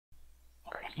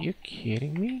You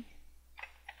kidding me?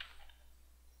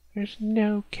 There's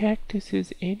no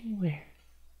cactuses anywhere.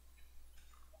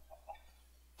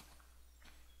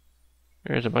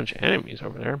 There's a bunch of enemies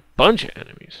over there. Bunch of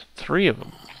enemies. 3 of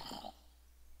them.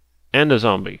 And a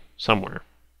zombie somewhere.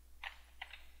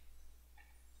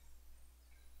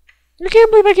 I can't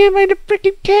believe I can't find a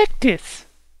freaking cactus.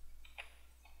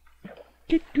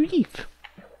 Good grief.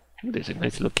 Ooh, there's a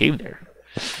nice little cave there.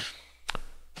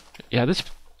 Yeah,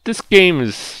 this game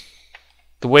is,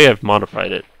 the way I've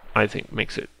modified it, I think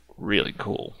makes it really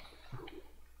cool.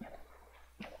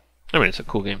 I mean, it's a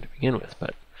cool game to begin with,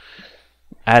 but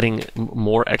adding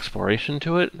more exploration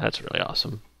to it, that's really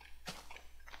awesome.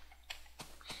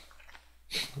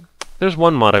 There's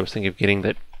one mod I was thinking of getting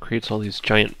that creates all these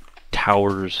giant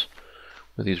towers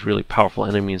with these really powerful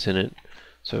enemies in it.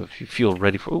 So if you feel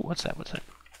ready for... Ooh, what's that? What's that?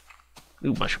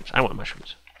 Ooh, mushrooms. I want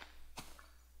mushrooms.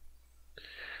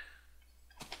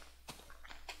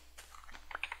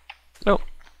 Oh,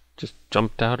 just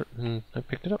jumped out and I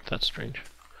picked it up. That's strange.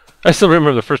 I still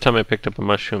remember the first time I picked up a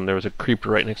mushroom, there was a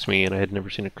creeper right next to me, and I had never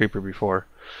seen a creeper before.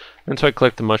 And so I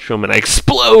collect the mushroom, and I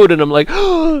explode, and I'm like,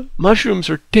 oh, mushrooms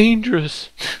are dangerous.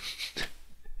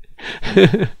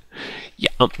 Yeah,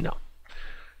 no.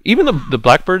 Even the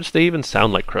blackbirds, they even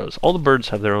sound like crows. All the birds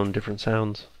have their own different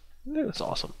sounds. That's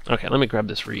awesome. Okay, let me grab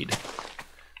this reed.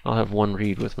 I'll have one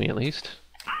reed with me at least.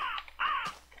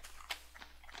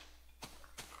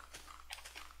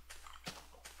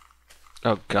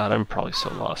 Oh god, I'm probably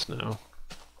so lost now.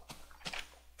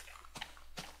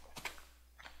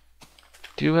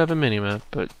 Do have a minimap,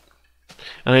 but...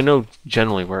 And I know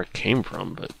generally where it came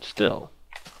from, but still.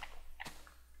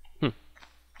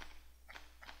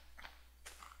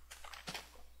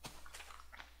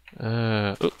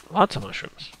 Ooh, lots of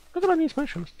mushrooms. Look at all these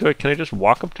mushrooms. Can I just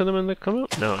walk up to them and they come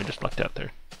out? No, I just lucked out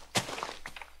there.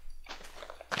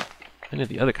 I need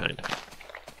the other kind.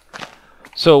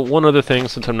 So one other thing,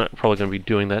 since I'm not probably going to be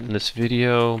doing that in this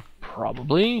video,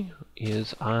 probably,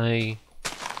 is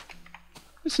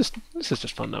this is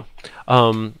just fun though.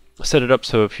 Set it up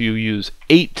so if you use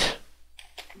 8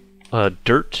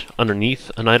 dirt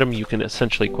underneath an item, you can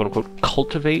essentially quote-unquote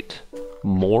cultivate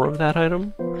more of that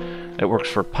item. It works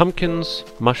for pumpkins,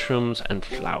 mushrooms, and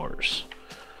flowers.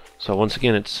 So once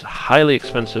again, it's highly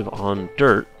expensive on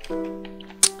dirt,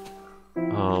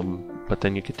 but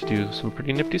then you get to do some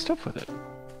pretty nifty stuff with it.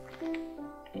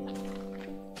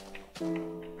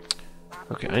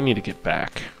 Okay, I need to get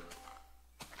back.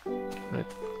 I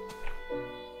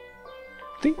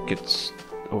think it's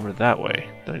over that way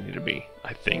that I need to be.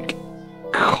 I think.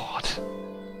 God.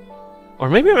 Or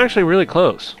maybe I'm actually really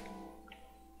close.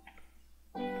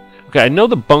 Okay, I know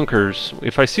the bunkers.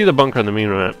 If I see the bunker on the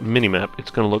minimap, it's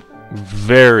going to look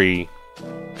very...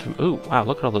 Ooh, wow,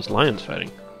 look at all those lions fighting.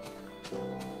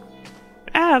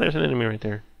 Ah, there's an enemy right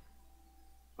there.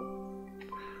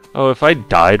 Oh, if I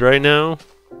died right now...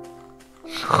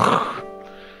 I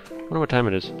wonder what time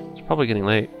it is. It's probably getting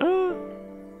late.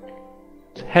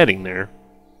 It's heading there.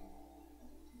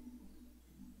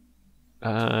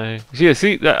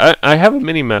 See, I have a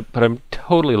mini-map, but I'm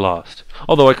totally lost.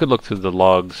 Although I could look through the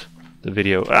logs, the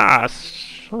video. Ah,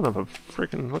 son of a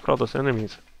freaking... Look at all those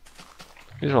enemies.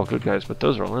 These are all good guys, but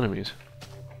those are all enemies.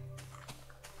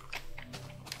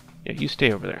 Yeah, you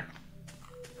stay over there.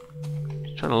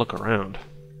 Just trying to look around.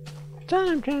 That's all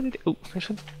I'm trying to do. Oh, there's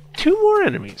 2 more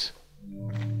enemies.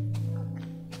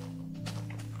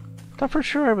 Thought for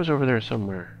sure I was over there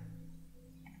somewhere.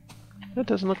 That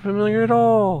doesn't look familiar at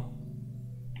all.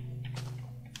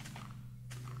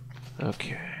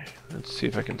 Okay, let's see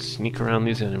if I can sneak around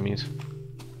these enemies.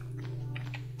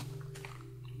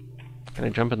 Can I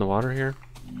jump in the water here?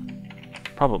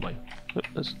 Probably.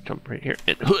 Let's jump right here.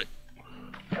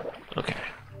 Okay.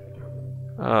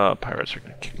 Pirates are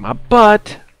gonna kick my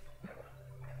butt.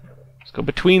 Let's go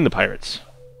between the pirates.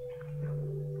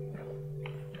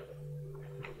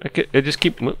 I just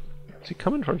keep... Is he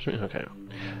coming towards me? Okay.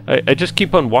 I just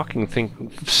keep on walking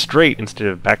straight instead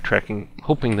of backtracking,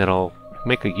 hoping that I'll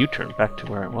make a U-turn back to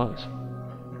where I was.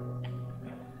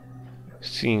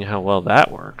 Seeing how well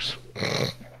that works.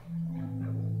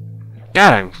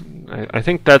 God, I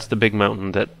think that's the big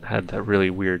mountain that had that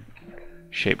really weird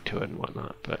shape to it and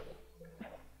whatnot, but...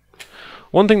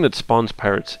 One thing that spawns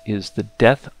pirates is the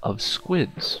death of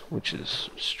squids, which is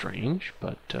strange,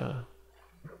 but,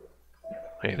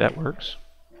 hey, that works.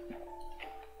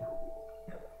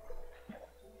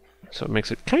 So it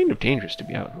makes it kind of dangerous to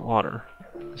be out in the water.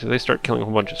 So they start killing a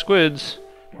whole bunch of squids,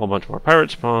 a whole bunch more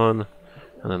pirates spawn,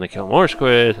 and then they kill more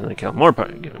squid, and they kill more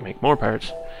make more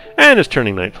pirates, and it's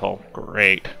turning nightfall.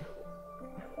 Great.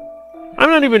 I'm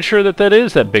not even sure that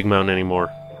is that big mountain anymore.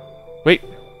 Wait,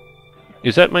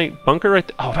 Is that my bunker right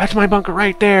there? Oh, that's my bunker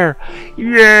right there!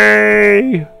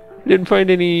 Yay! Didn't find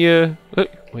any,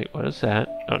 wait, what is that?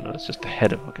 Oh no, it's just the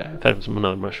head of a guy. I thought it was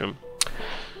another mushroom.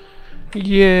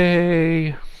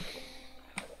 Yay!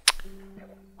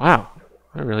 Wow,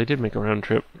 I really did make a round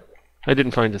trip. I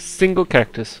didn't find a single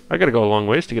cactus. I gotta go a long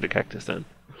ways to get a cactus then.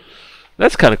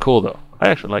 That's kind of cool though. I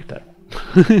actually like that.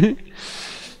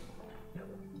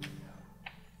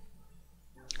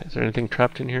 Is there anything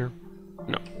trapped in here?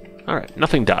 No. Alright,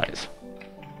 nothing dies.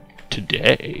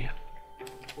 Today.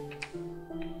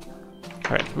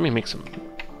 Alright, let me make some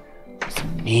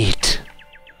meat.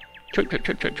 Trip, trip,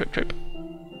 trip, trip, trip, trip.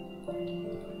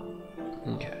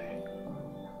 Okay.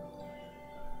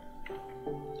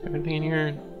 Anything in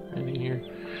here? Anything in here?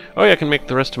 Oh yeah, I can make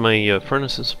the rest of my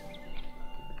furnaces.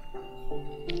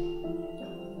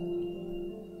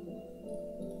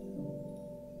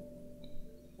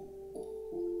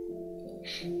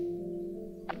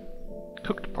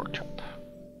 Cooked pork chop.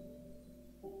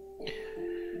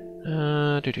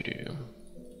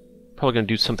 Probably gonna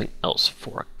do something else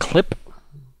for a clip.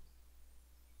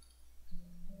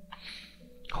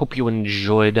 Hope you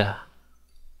enjoyed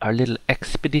our little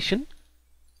expedition.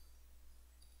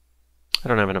 I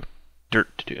don't have enough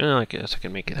dirt to do. Oh, I guess I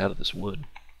can make it out of this wood.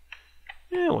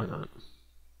 Yeah, why not?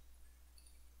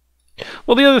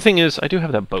 Well, the other thing is, I do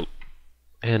have that boat.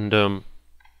 And,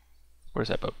 where's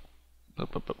that boat?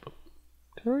 Boat.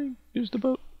 Did I already use the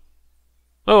boat?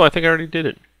 Oh, I think I already did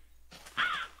it.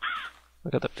 I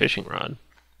got the fishing rod.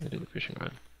 I did the fishing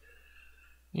rod.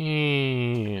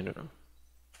 I don't know.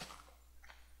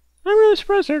 I'm really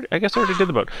surprised. I guess I already did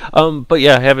the boat. But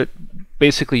yeah, I have it.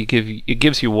 Basically, it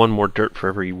gives you one more dirt for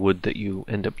every wood that you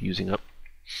end up using up.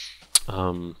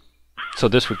 So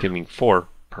this would give me 4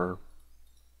 per.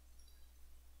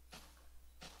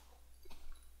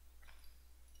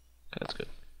 That's good.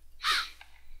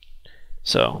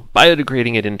 So,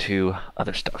 biodegrading it into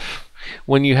other stuff.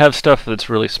 When you have stuff that's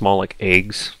really small, like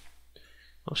eggs,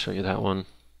 I'll show you that one.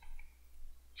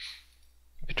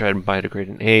 If you try to biodegrade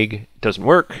an egg, it doesn't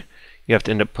work. You have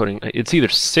to end up putting, it's either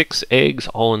 6 eggs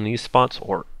all in these spots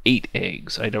or 8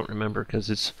 eggs. I don't remember because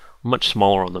it's much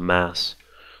smaller on the mass.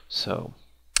 So,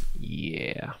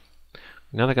 yeah.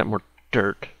 Now that I got more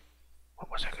dirt,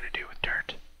 what was I going to do with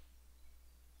dirt?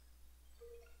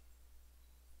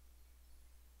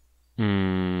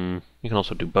 You can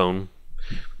also do bone.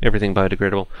 Everything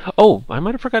biodegradable. Oh, I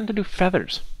might have forgotten to do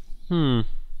feathers. Okay,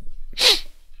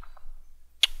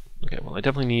 well, I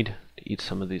definitely need to eat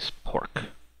some of this pork.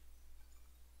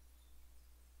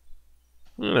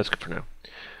 That's good for now.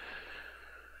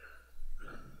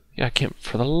 Yeah, I can't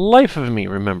for the life of me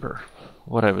remember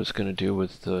what I was going to do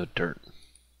with the dirt.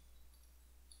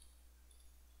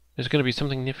 There's going to be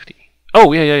something nifty.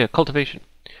 Oh, yeah, cultivation.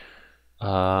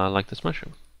 Like this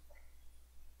mushroom.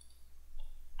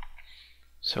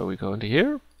 So we go into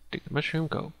here, dig the mushroom,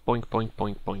 go boink, boink,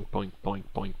 boink, boink, boink, boink,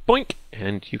 boink, boink,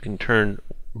 and you can turn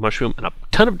mushroom and a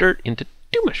ton of dirt into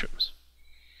 2 mushrooms.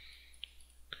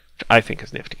 Which I think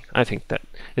is nifty. I think that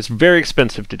it's very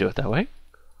expensive to do it that way,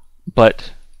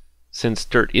 but since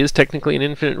dirt is technically an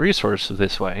infinite resource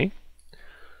this way,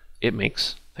 it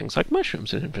makes things like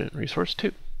mushrooms an infinite resource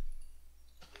too.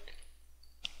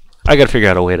 I gotta figure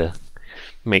out a way to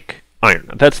make iron.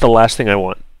 That's the last thing I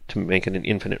want, to make it an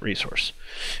infinite resource.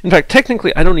 In fact,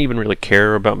 technically, I don't even really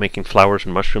care about making flowers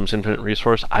and mushrooms infinite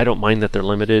resource. I don't mind that they're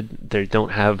limited. They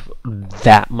don't have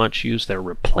that much use. They're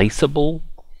replaceable.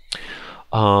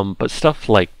 But stuff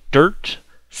like dirt,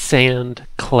 sand,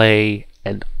 clay,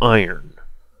 and iron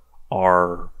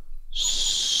are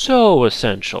so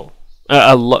essential.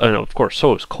 And of course,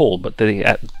 so is coal, but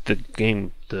the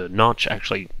Notch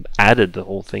actually added the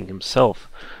whole thing himself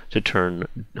to turn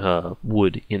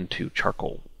wood into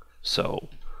charcoal. So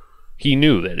he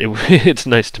knew that it's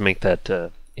nice to make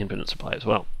that infinite supply as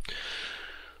well.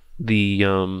 The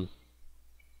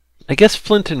I guess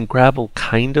flint and gravel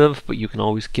kind of, but you can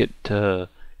always get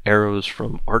arrows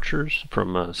from archers,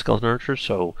 from skeleton archers,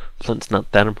 so flint's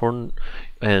not that important.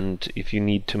 And if you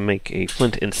need to make a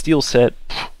flint and steel set,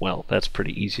 well, that's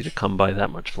pretty easy to come by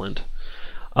that much flint.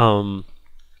 Yeah,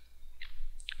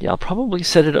 I'll probably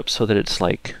set it up so that it's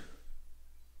like,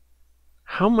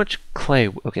 how much clay?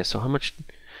 Okay, so how much?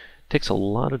 Takes a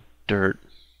lot of dirt.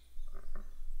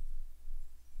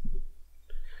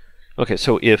 Okay,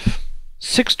 so if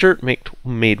 6 dirt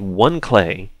made 1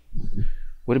 clay,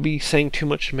 would it be saying too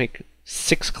much to make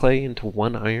 6 clay into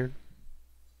 1 iron?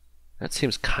 That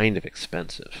seems kind of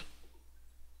expensive.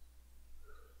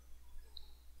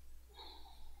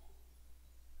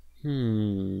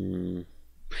 You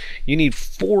need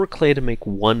 4 clay to make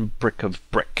 1 brick of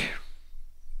brick.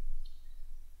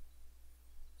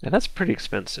 And that's pretty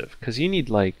expensive, because you need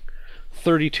like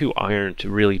 32 iron to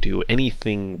really do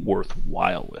anything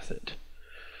worthwhile with it.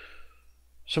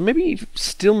 So maybe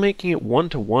still making it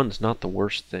 1-to-1 is not the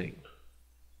worst thing.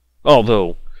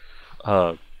 Although,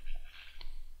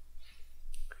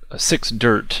 6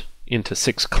 dirt into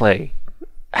 6 clay.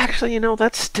 Actually,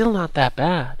 that's still not that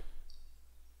bad.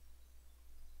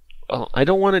 Well, I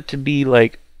don't want it to be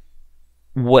like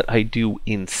what I do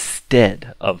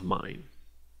instead of mine.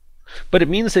 But it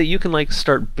means that you can like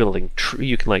start building.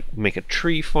 You can like make a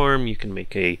tree farm. You can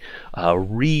make a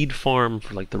reed farm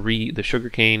for like the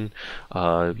sugarcane.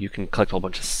 You can collect a whole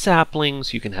bunch of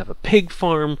saplings. You can have a pig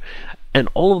farm, and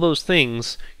all of those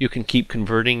things you can keep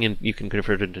converting, and you can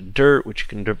convert into dirt, which you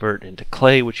can convert into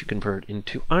clay, which you convert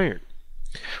into iron,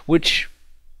 which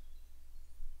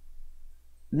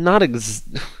not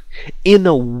in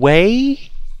a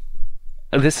way.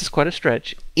 This is quite a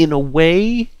stretch. In a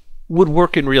way, would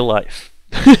work in real life.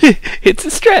 It's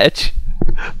a stretch,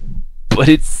 but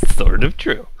it's sort of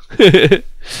true.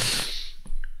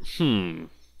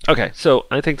 Okay, so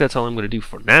I think that's all I'm going to do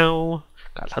for now.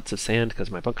 Got lots of sand because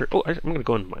of my bunker. Oh, I'm going to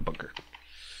go into my bunker.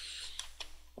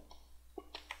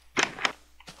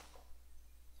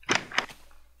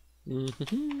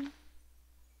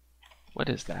 What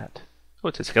is that? Oh,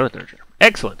 it's a skeleton archer.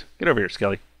 Excellent. Get over here,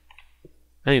 Skelly.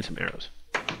 I need some arrows.